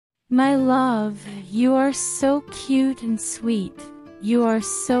My love, you are so cute and sweet. You are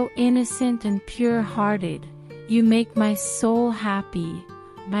so innocent and pure-hearted. You make my soul happy,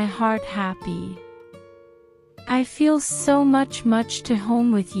 my heart happy. I feel so much to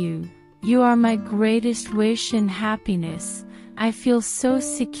home with you. You are my greatest wish and happiness. I feel so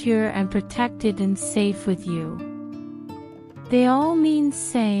secure and protected and safe with you. They all mean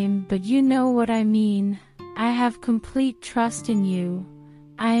same, but you know what I mean. I have complete trust in you.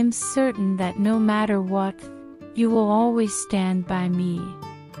 I am certain that no matter what, you will always stand by me.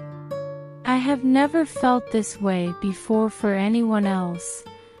 I have never felt this way before for anyone else.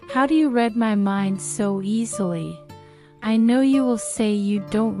 How do you read my mind so easily? I know you will say you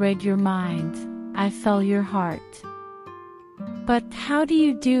don't read your mind. I felt your heart. But how do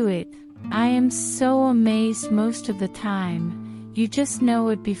you do it? I am so amazed most of the time. You just know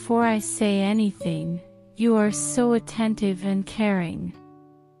it before I say anything. You are so attentive and caring.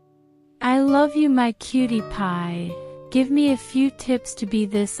 I love you, my cutie pie. Give me a few tips to be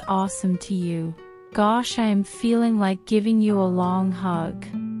this awesome to you. Gosh, I am feeling like giving you a long hug.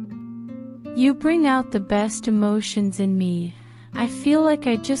 You bring out the best emotions in me. I feel like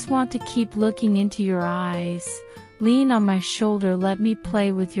I just want to keep looking into your eyes. Lean on my shoulder, let me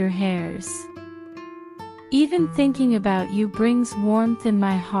play with your hairs. Even thinking about you brings warmth in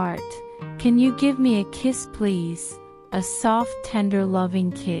my heart. Can you give me a kiss, please? A soft, tender,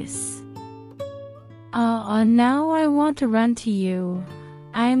 loving kiss. Now I want to run to you.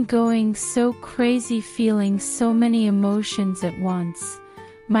 I am going so crazy, feeling so many emotions at once.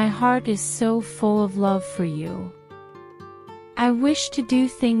 My heart is so full of love for you. I wish to do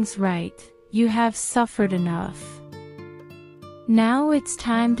things right. You have suffered enough. Now it's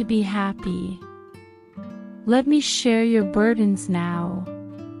time to be happy. Let me share your burdens now.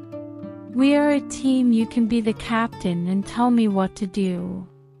 We are a team. You can be the captain and tell me what to do.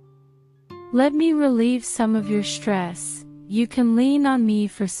 Let me relieve some of your stress. You can lean on me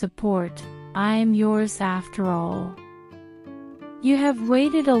for support. I am yours after all. You have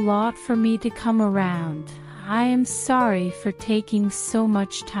waited a lot for me to come around. I am sorry for taking so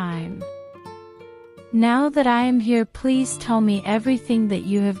much time. Now that I am here, please tell me everything that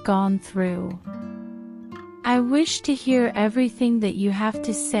you have gone through. I wish to hear everything that you have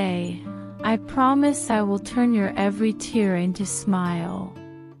to say. I promise I will turn your every tear into smile.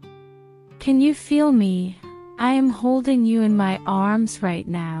 Can you feel me? I am holding you in my arms right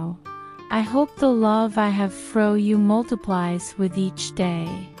now. I hope the love I have for you multiplies with each day.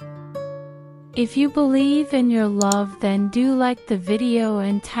 If you believe in your love, then do like the video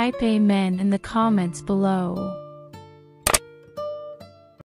and type amen in the comments below.